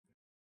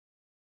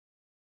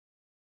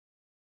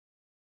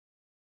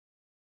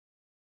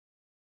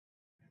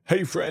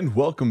Hey friend,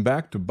 welcome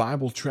back to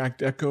Bible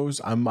Tract Echoes.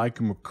 I'm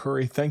Micah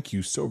McCurry. Thank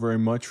you so very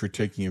much for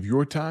taking of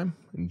your time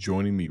and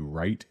joining me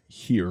right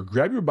here.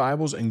 Grab your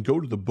Bibles and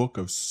go to the book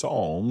of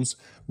Psalms.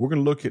 We're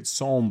going to look at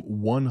Psalm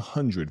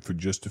 100 for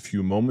just a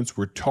few moments.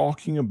 We're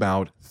talking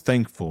about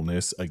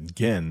thankfulness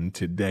again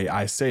today.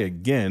 I say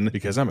again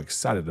because I'm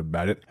excited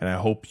about it, and I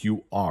hope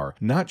you are.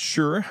 Not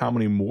sure how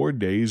many more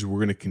days we're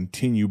going to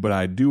continue, but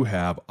I do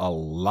have a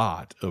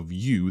lot of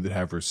you that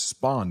have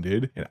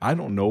responded, and I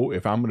don't know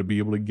if I'm going to be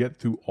able to get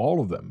through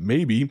all of them.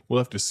 Maybe we'll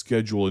have to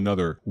schedule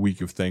another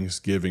week of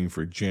Thanksgiving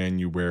for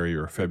January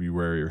or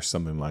February or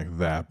something like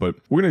that. But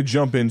we're going to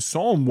jump in.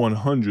 Psalm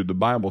 100, the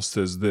Bible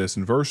says this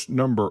in verse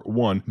number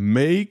 1,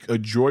 "Make a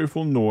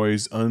joyful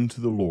noise unto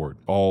the Lord,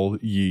 all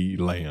ye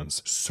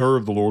lands.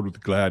 Serve the Lord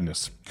with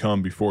gladness.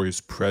 Come before his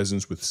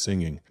presence with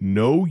singing.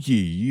 Know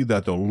ye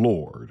that the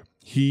Lord,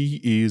 he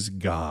is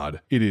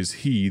God. It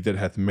is he that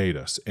hath made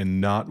us,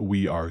 and not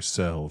we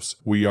ourselves.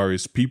 We are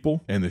his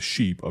people, and the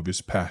sheep of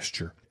his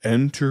pasture.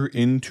 Enter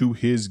into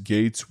his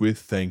gates with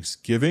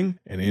thanksgiving,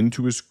 and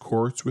into his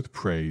courts with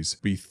praise.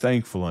 Be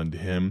thankful unto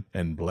him,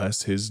 and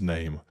bless his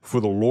name. For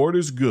the Lord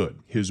is good,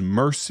 his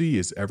mercy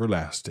is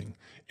everlasting,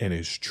 and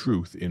his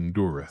truth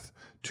endureth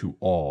to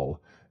all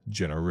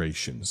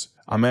generations."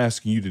 I'm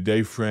asking you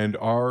today, friend,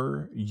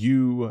 are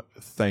you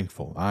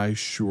thankful? I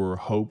sure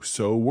hope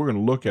so. We're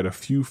going to look at a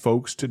few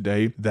folks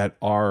today that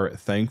are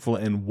thankful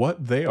and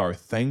what they are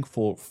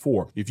thankful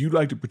for. If you'd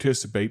like to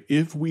participate,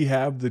 if we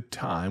have the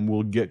time,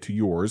 we'll get to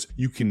yours.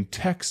 You can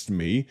text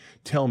me,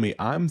 tell me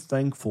I'm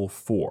thankful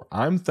for.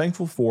 I'm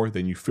thankful for,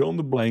 then you fill in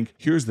the blank.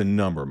 Here's the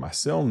number, my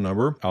cell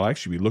number. I'll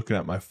actually be looking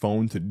at my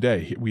phone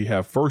today. We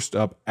have first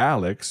up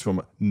Alex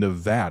from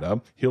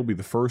Nevada. He'll be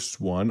the first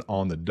one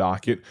on the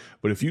docket.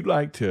 But if you'd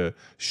like to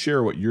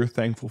share what you're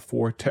thankful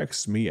for,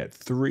 text me at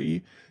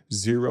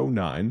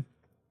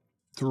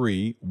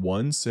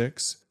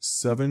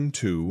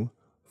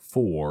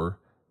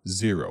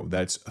 309-316-7240.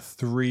 That's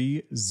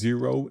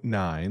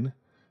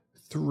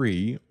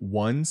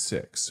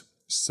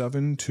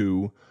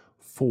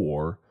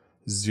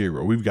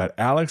 309-316-7240. We've got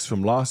Alex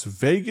from Las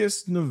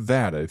Vegas,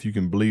 Nevada, if you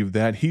can believe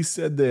that. He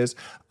said this: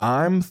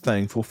 "I'm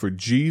thankful for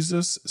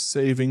Jesus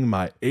saving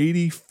my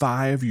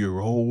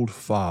 85-year-old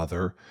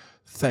father.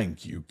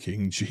 Thank you,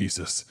 King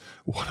Jesus."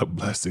 What a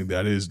blessing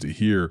that is to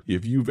hear.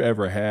 If you've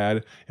ever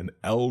had an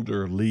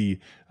elderly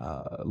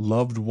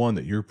loved one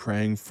that you're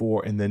praying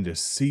for, and then to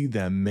see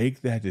them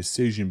make that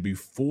decision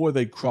before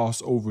they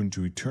cross over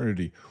into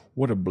eternity,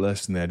 what a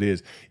blessing that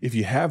is. If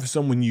you have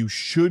someone you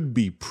should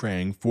be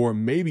praying for,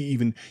 maybe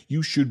even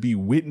you should be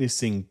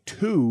witnessing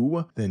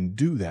to, then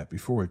do that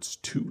before it's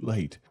too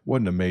late.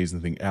 What an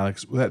amazing thing,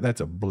 Alex.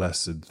 That's a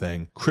blessed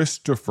thing.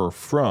 Christopher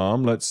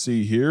from, let's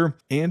see here,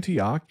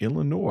 Antioch,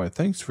 Illinois.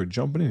 Thanks for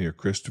jumping in here,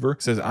 Christopher.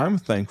 Says, "I'm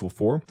thankful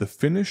for the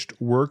finished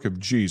work of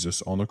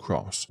Jesus on the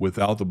cross.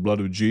 Without the blood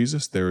of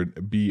Jesus, there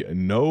would be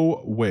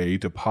no way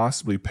to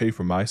possibly pay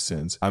for my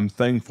sins. I'm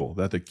thankful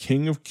that the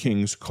King of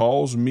Kings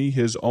calls me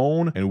his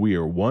own, and we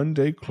are one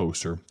day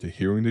closer to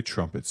hearing the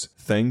trumpets.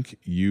 Thank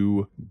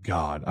you,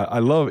 God." I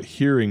love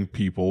hearing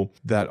people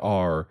that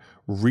are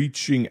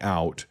reaching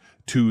out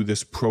to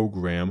this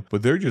program,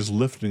 but they're just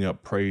lifting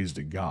up praise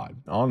to God.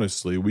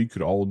 Honestly, we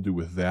could all do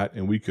with that,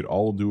 and we could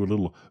all do a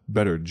little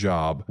better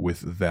job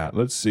with that.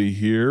 Let's see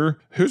here.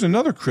 Here's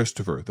another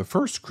Christopher. The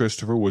first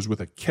Christopher was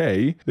with a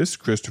K. This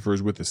Christopher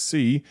is with a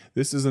C.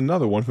 This is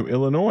another one from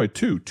Illinois,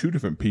 too. Two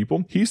different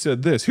people. He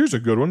said this. Here's a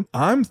good one.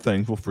 "I'm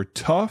thankful for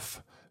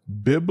tough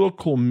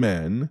biblical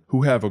men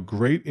who have a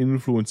great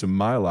influence in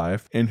my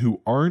life and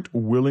who aren't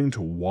willing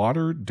to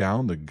water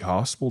down the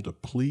gospel to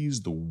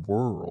please the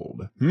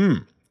world."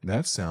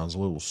 That sounds a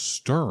little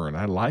stern.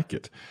 I like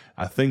it.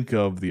 I think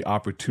of the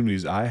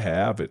opportunities I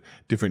have at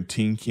different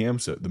teen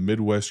camps, at the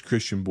Midwest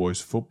Christian Boys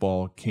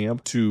football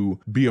camp, to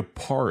be a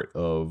part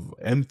of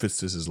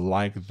emphases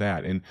like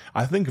that. And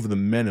I think of the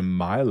men in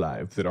my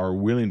life that are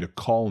willing to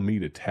call me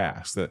to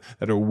task, that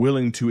are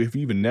willing to, if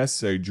even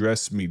necessary,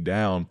 dress me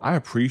down. I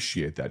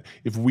appreciate that.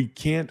 If we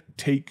can't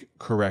take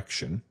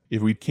correction,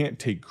 if we can't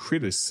take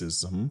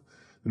criticism,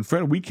 then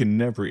friend, we can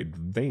never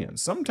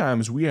advance.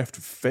 Sometimes we have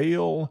to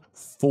fail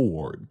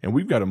forward, and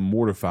we've got to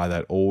mortify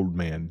that old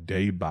man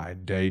day by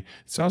day. It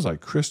sounds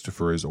like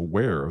Christopher is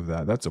aware of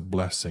that. That's a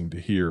blessing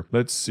to hear.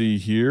 Let's see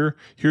here.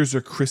 Here's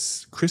a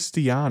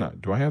Christiana.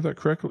 Do I have that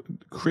correctly?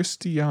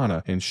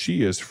 Christiana, and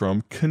she is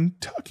from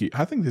Kentucky.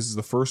 I think this is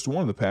the first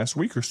one of the past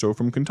week or so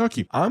from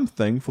Kentucky. "I'm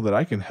thankful that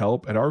I can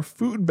help at our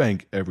food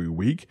bank every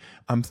week.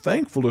 I'm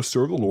thankful to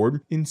serve the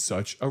Lord in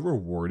such a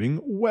rewarding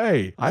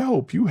way." I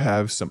hope you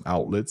have some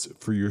outlets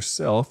for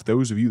yourself.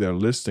 Those of you that are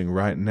listening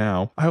right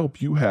now, I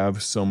hope you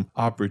have some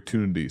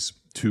opportunities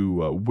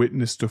to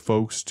witness to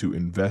folks, to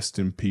invest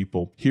in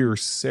people.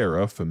 Here's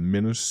Sarah from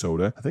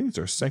Minnesota. I think it's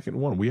our second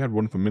one. We had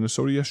one from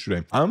Minnesota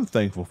yesterday. "I'm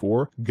thankful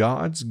for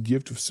God's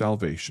gift of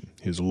salvation,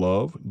 his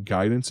love,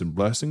 guidance, and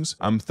blessings.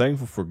 I'm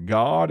thankful for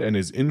God and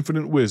his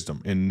infinite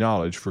wisdom and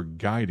knowledge for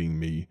guiding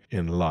me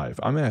in life."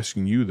 I'm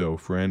asking you though,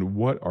 friend,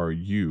 what are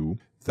you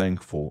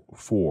thankful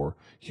for.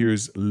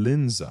 Here's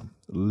Linza.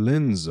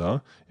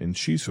 Linza, and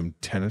she's from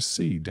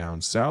Tennessee,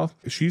 down south.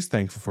 She's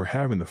thankful for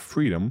having the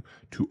freedom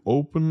to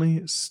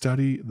openly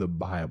study the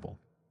Bible.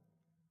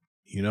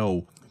 You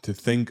know, to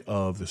think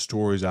of the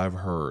stories I've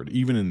heard,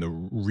 even in the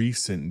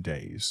recent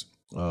days,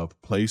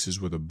 of places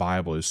where the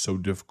Bible is so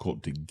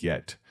difficult to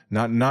get.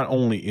 Not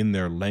only in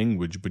their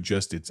language, but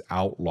just it's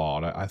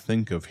outlawed. I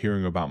think of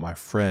hearing about my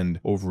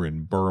friend over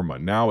in Burma.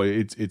 Now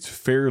it's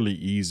fairly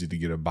easy to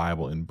get a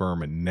Bible in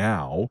Burma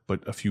now,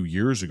 but a few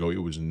years ago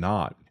it was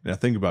not. And I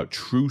think about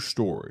true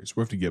stories.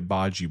 We have to get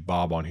Baji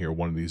Bob on here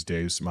one of these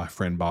days, my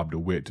friend Bob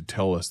DeWitt, to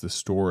tell us this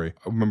story.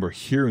 I remember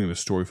hearing the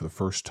story for the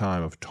first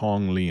time of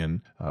Tong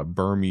Lien, a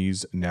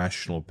Burmese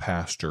national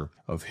pastor,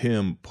 of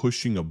him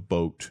pushing a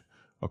boat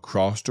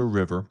across a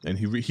river, and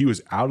he was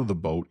out of the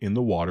boat in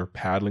the water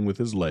paddling with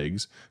his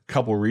legs.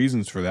 Couple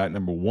reasons for that.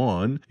 Number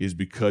one is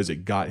because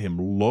it got him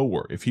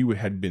lower. If he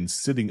had been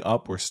sitting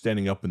up or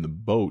standing up in the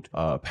boat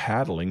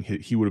paddling,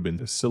 he would have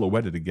been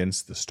silhouetted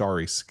against the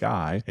starry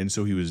sky, and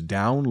so he was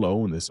down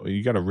low in this.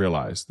 You got to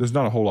realize there's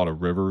not a whole lot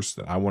of rivers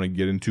that I want to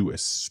get into,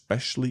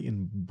 especially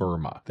in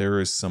Burma. There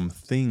is some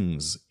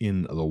things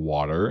in the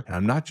water, and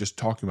I'm not just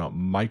talking about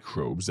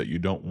microbes that you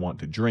don't want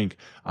to drink.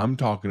 I'm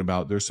talking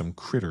about there's some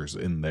critters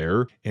in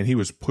there. And he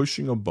was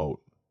pushing a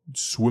boat,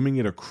 swimming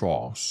it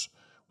across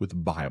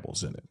with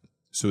Bibles in it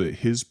so that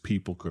his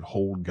people could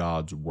hold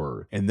God's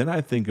word. And then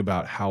I think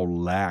about how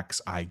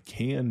lax I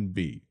can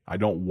be. I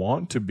don't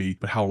want to be,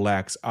 but how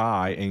lax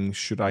and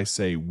should I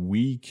say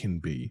we can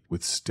be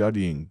with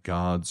studying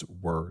God's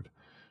word.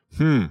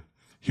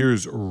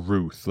 Here's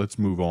Ruth. Let's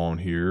move on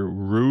here.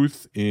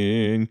 Ruth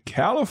in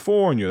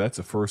California. That's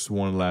the first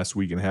one last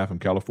week and a half in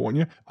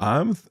California.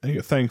 I'm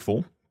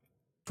thankful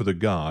for the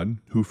God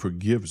who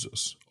forgives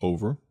us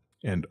over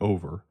and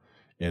over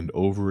and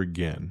over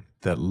again,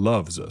 that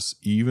loves us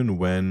even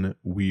when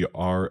we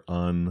are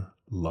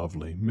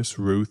unlovely. Miss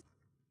Ruth,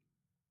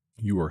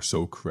 you are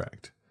so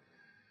correct.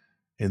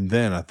 And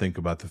then I think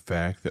about the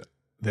fact that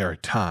there are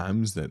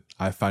times that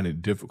I find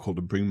it difficult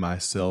to bring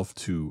myself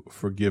to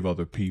forgive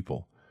other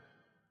people.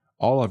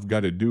 All I've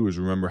got to do is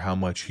remember how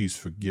much He's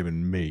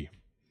forgiven me,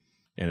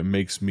 and it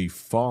makes me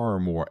far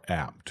more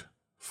apt,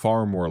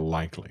 far more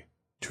likely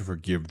to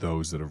forgive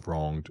those that have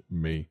wronged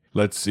me.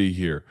 Let's see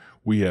here.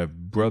 We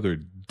have Brother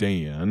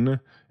Dan.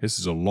 This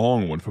is a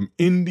long one from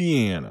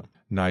Indiana.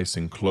 Nice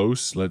and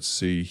close. Let's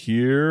see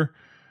here.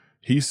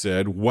 He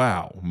said,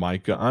 wow,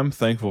 Micah, I'm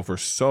thankful for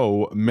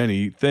so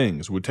many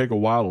things. It would take a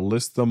while to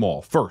list them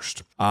all.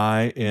 First,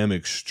 I am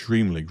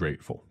extremely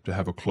grateful to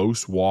have a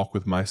close walk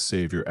with my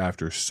Savior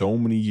after so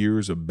many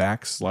years of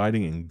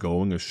backsliding and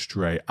going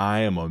astray. I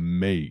am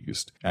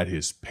amazed at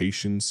His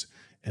patience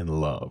and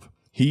love.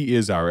 He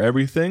is our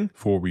everything,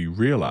 for we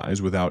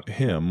realize without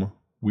Him,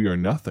 we are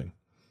nothing.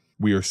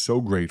 We are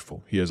so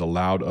grateful He has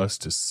allowed us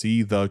to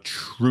see the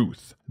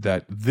truth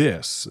that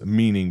this,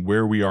 meaning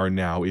where we are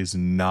now, is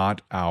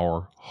not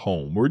our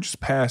home. We're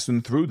just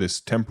passing through this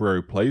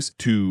temporary place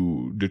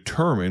to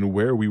determine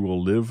where we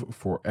will live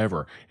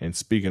forever. And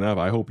speaking of,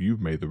 I hope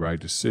you've made the right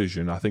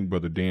decision. I think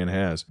Brother Dan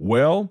has.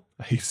 Well,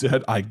 he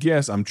said, I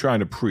guess I'm trying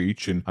to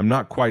preach, and I'm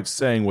not quite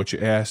saying what you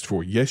asked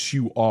for. Yes,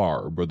 you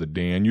are, Brother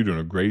Dan. You're doing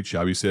a great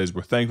job. He says,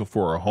 we're thankful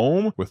for our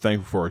home. We're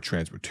thankful for our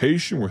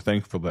transportation. We're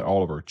thankful that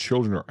all of our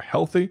children are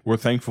healthy. We're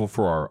thankful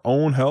for our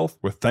own health.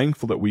 We're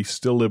thankful that we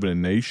still live in a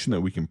nation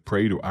that we can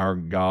pray to our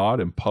God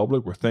in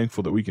public. We're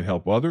thankful that we can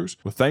help others.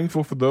 We're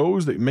thankful for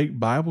those that make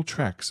Bible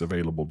tracts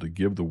available to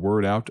give the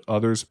word out to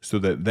others so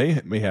that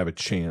they may have a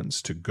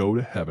chance to go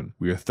to heaven.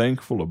 We are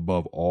thankful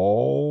above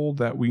all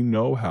that we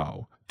know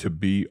how to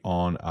be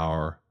on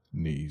our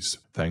knees.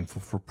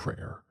 Thankful for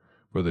prayer.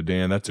 Brother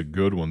Dan, that's a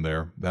good one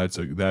there.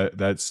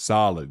 That's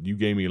solid. You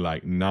gave me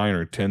like 9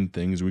 or 10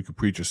 things. We could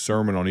preach a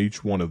sermon on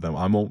each one of them.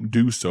 I won't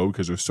do so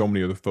because there's so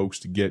many other folks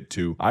to get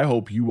to. I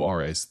hope you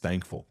are as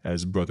thankful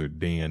as Brother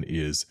Dan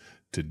is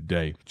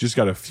today. Just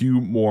got a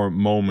few more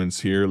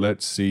moments here.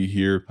 Let's see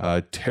here.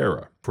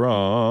 Tara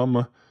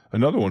from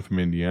another one from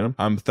Indiana.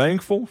 I'm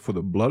thankful for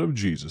the blood of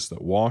Jesus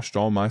that washed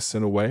all my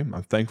sin away.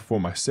 I'm thankful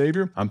for my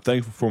Savior. I'm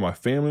thankful for my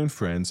family and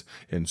friends,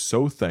 and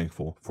so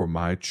thankful for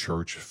my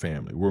church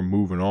family. We're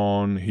moving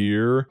on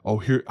here. Oh,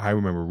 here, I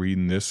remember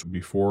reading this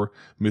before.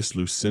 Miss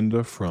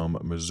Lucinda from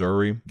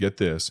Missouri. Get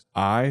this.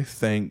 I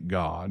thank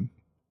God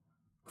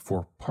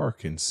for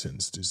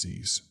Parkinson's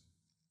disease.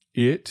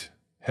 It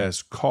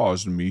has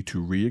caused me to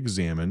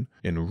re-examine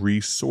and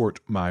resort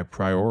my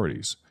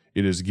priorities.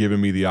 It has given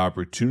me the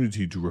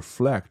opportunity to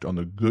reflect on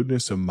the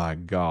goodness of my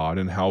God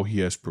and how He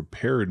has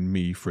prepared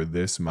me for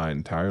this my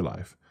entire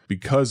life.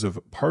 Because of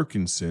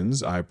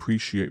Parkinson's, I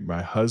appreciate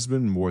my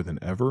husband more than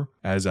ever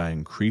as I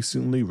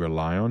increasingly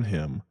rely on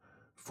him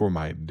for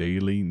my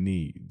daily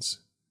needs.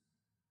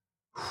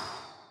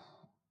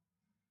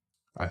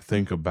 I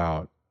think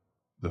about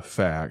the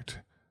fact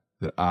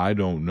that I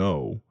don't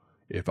know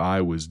if I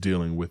was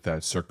dealing with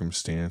that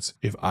circumstance,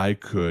 if I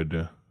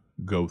could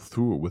go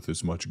through it with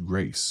as much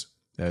grace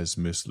as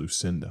Miss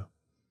Lucinda.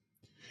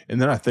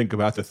 And then I think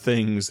about the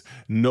things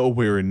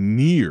nowhere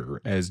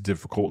near as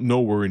difficult,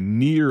 nowhere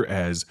near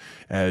as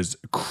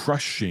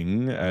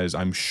crushing as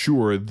I'm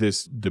sure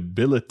this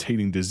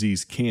debilitating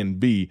disease can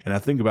be. And I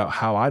think about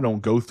how I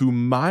don't go through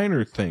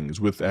minor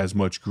things with as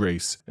much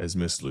grace as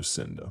Miss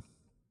Lucinda.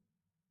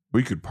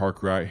 We could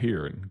park right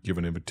here and give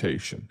an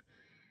invitation.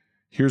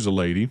 Here's a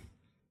lady,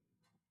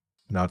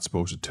 not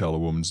supposed to tell a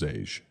woman's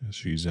age.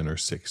 She's in her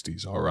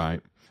 60s, all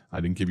right?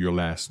 I didn't give you her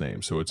last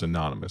name, so it's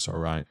anonymous, all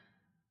right?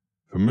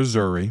 From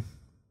Missouri,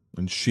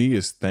 and she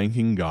is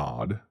thanking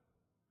God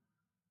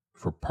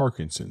for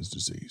Parkinson's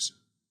disease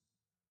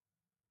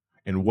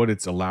and what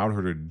it's allowed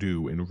her to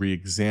do in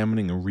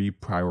re-examining and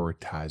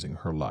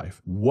reprioritizing her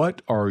life.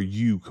 What are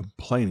you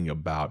complaining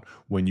about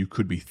when you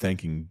could be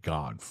thanking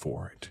God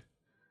for it?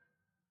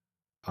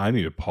 I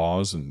need to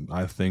pause and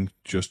I think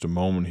just a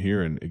moment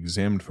here and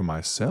examine for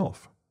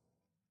myself.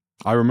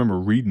 I remember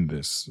reading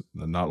this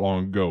not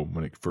long ago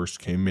when it first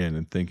came in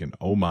and thinking,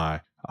 oh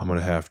my, I'm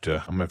gonna have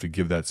to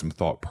give that some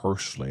thought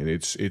personally, and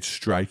it's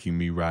striking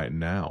me right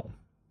now.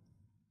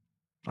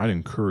 I'd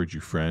encourage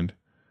you, friend.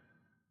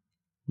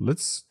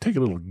 Let's take a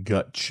little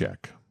gut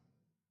check.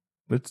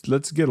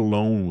 Let's get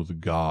alone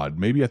with God.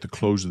 Maybe at the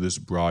close of this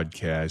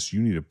broadcast,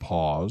 you need to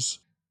pause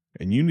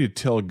and you need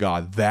to tell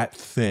God that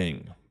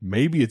thing.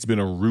 Maybe it's been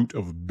a root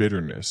of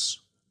bitterness.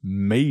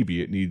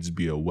 Maybe it needs to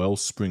be a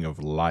wellspring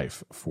of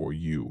life for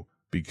you,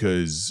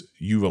 because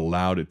you've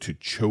allowed it to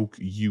choke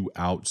you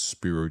out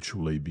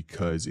spiritually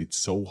because it's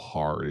so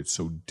hard, it's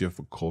so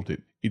difficult,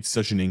 it's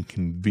such an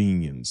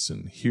inconvenience.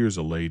 And here's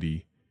a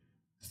lady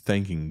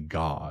thanking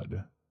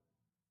God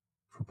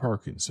for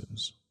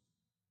Parkinson's.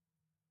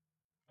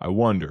 I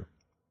wonder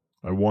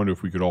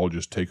if we could all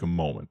just take a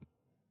moment.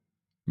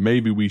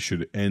 Maybe we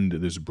should end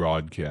this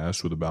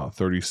broadcast with about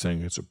 30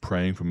 seconds of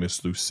praying for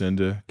Miss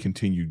Lucinda,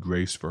 continued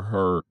grace for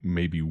her.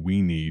 Maybe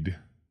we need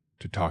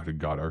to talk to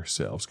God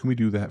ourselves. Can we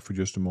do that for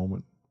just a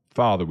moment?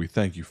 Father, we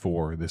thank you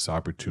for this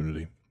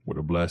opportunity. What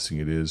a blessing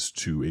it is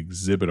to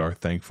exhibit our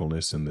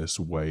thankfulness in this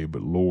way.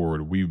 But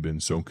Lord, we've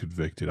been so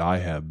convicted, I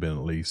have been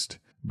at least,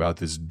 about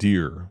this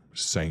dear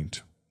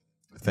saint,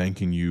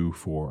 thanking you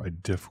for a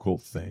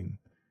difficult thing.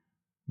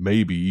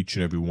 Maybe each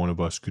and every one of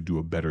us could do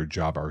a better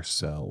job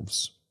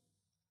ourselves.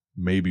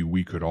 Maybe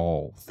we could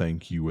all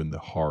thank you in the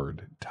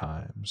hard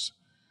times.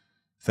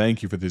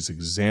 Thank you for this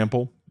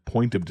example,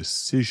 point of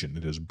decision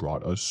it has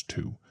brought us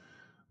to.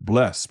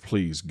 Bless,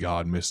 please,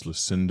 God, Miss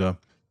Lucinda.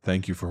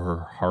 Thank you for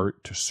her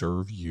heart to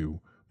serve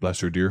you. Bless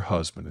her dear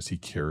husband as he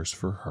cares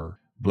for her.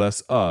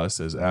 Bless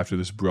us as after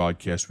this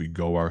broadcast we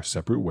go our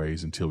separate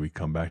ways until we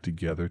come back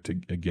together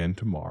again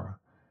tomorrow.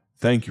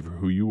 Thank you for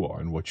who you are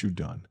and what you've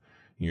done.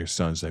 In your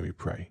son's name we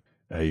pray.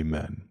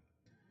 Amen.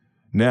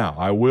 Now,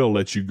 I will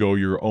let you go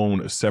your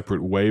own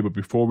separate way, but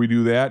before we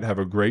do that, have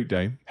a great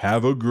day.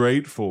 Have a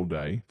grateful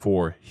day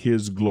for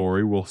His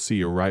glory. We'll see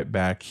you right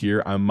back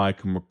here. I'm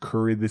Michael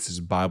McCurry. This is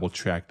Bible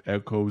Tract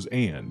Echoes,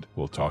 and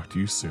we'll talk to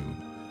you soon.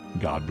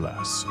 God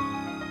bless.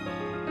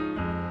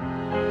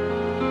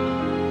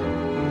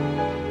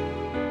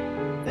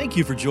 Thank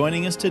you for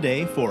joining us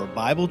today for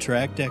Bible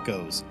Tract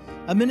Echoes,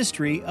 a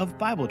ministry of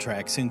Bible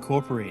Tracts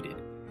Incorporated.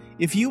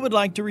 If you would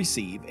like to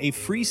receive a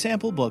free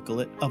sample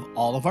booklet of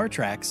all of our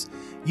tracts,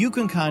 you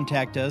can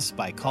contact us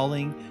by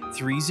calling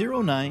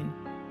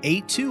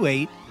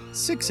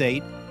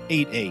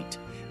 309-828-6888.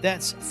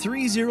 That's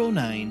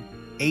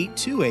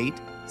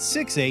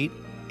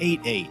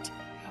 309-828-6888.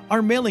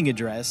 Our mailing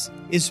address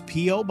is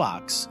P.O.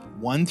 Box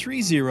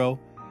 130,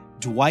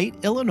 Dwight,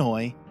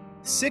 Illinois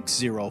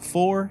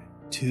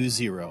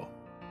 60420.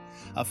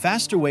 A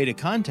faster way to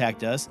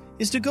contact us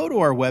is to go to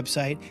our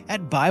website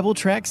at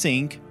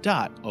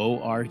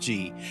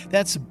BibleTractsInc.org.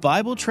 That's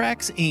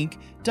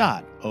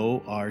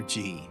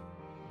BibleTractsInc.org.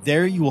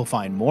 There you will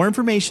find more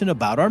information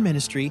about our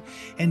ministry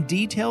and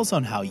details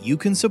on how you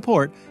can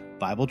support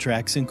Bible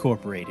Tracts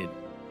Incorporated.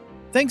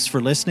 Thanks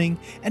for listening,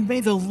 and may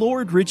the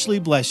Lord richly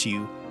bless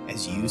you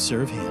as you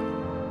serve Him.